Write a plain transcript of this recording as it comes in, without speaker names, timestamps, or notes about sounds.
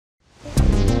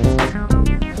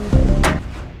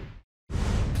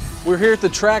We're here at the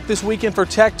track this weekend for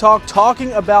Tech Talk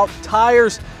talking about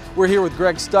tires. We're here with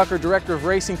Greg Stucker, Director of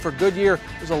Racing for Goodyear.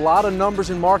 There's a lot of numbers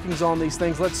and markings on these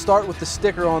things. Let's start with the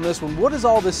sticker on this one. What does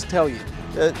all this tell you?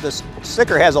 The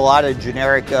sticker has a lot of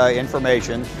generic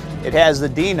information. It has the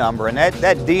D number, and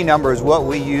that D number is what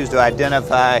we use to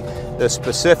identify the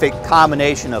specific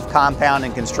combination of compound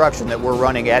and construction that we're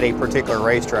running at a particular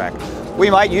racetrack. We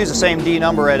might use the same D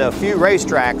number at a few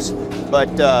racetracks,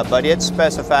 but it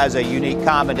specifies a unique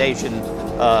combination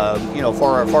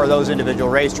for those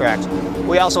individual racetracks.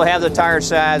 We also have the tire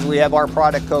size, we have our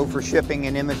product code for shipping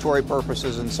and inventory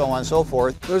purposes and so on and so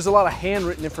forth. There's a lot of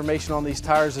handwritten information on these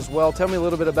tires as well. Tell me a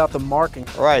little bit about the marking.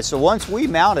 All right, so once we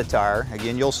mount a tire,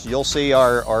 again, you'll see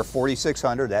our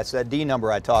 4600, that's that D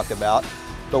number I talked about.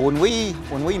 But when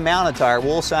we mount a tire,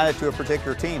 we'll assign it to a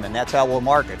particular team, and that's how we'll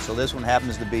mark it. So this one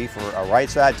happens to be for a right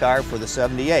side tire for the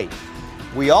 78.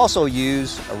 We also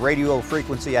use a radio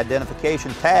frequency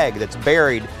identification tag that's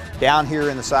buried down here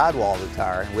in the sidewall of the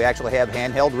tire. And we actually have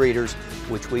handheld readers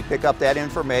which we pick up that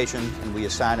information and we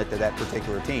assign it to that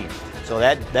particular team. So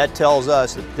that tells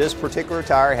us that this particular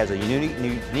tire has a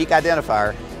unique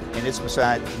identifier, and it's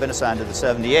been assigned to the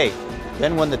 78.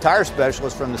 Then when the tire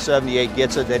specialist from the 78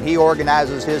 gets it, then he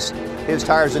organizes his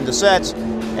tires into sets,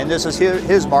 and this is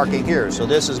his marking here. So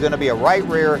this is going to be a right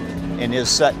rear in his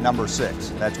set number 6.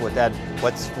 That's what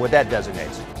that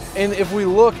designates. And if we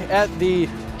look at the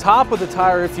top of the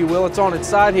tire, if you will, it's on its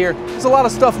side here, there's a lot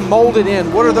of stuff molded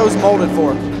in. What are those molded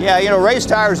for? Yeah, you know, race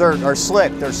tires are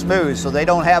slick, they're smooth, so they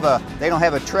don't have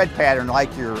a tread pattern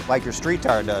like your street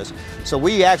tire does. So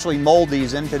we actually mold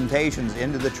these indentations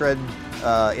into the tread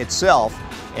itself,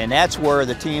 and that's where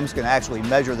the teams can actually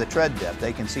measure the tread depth.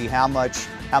 They can see how much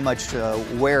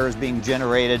wear is being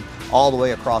generated all the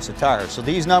way across the tire. So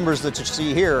these numbers that you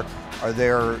see here are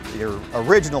their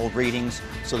original readings.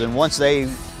 So then once they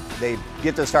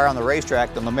get this tire on the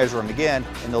racetrack, then they'll measure them again,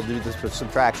 and they'll do the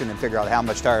subtraction and figure out how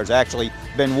much tire has actually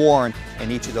been worn in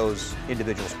each of those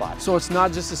individual spots. So it's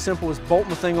not just as simple as bolting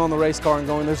the thing on the race car and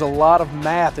going. There's a lot of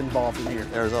math involved in here.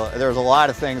 There's a lot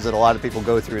of things that a lot of people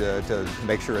go through to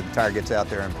make sure the tire gets out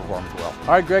there and performs well. All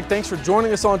right, Greg, thanks for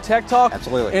joining us on Tech Talk.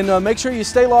 Absolutely. And make sure you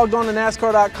stay logged on to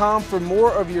NASCAR.com for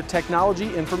more of your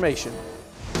technology information.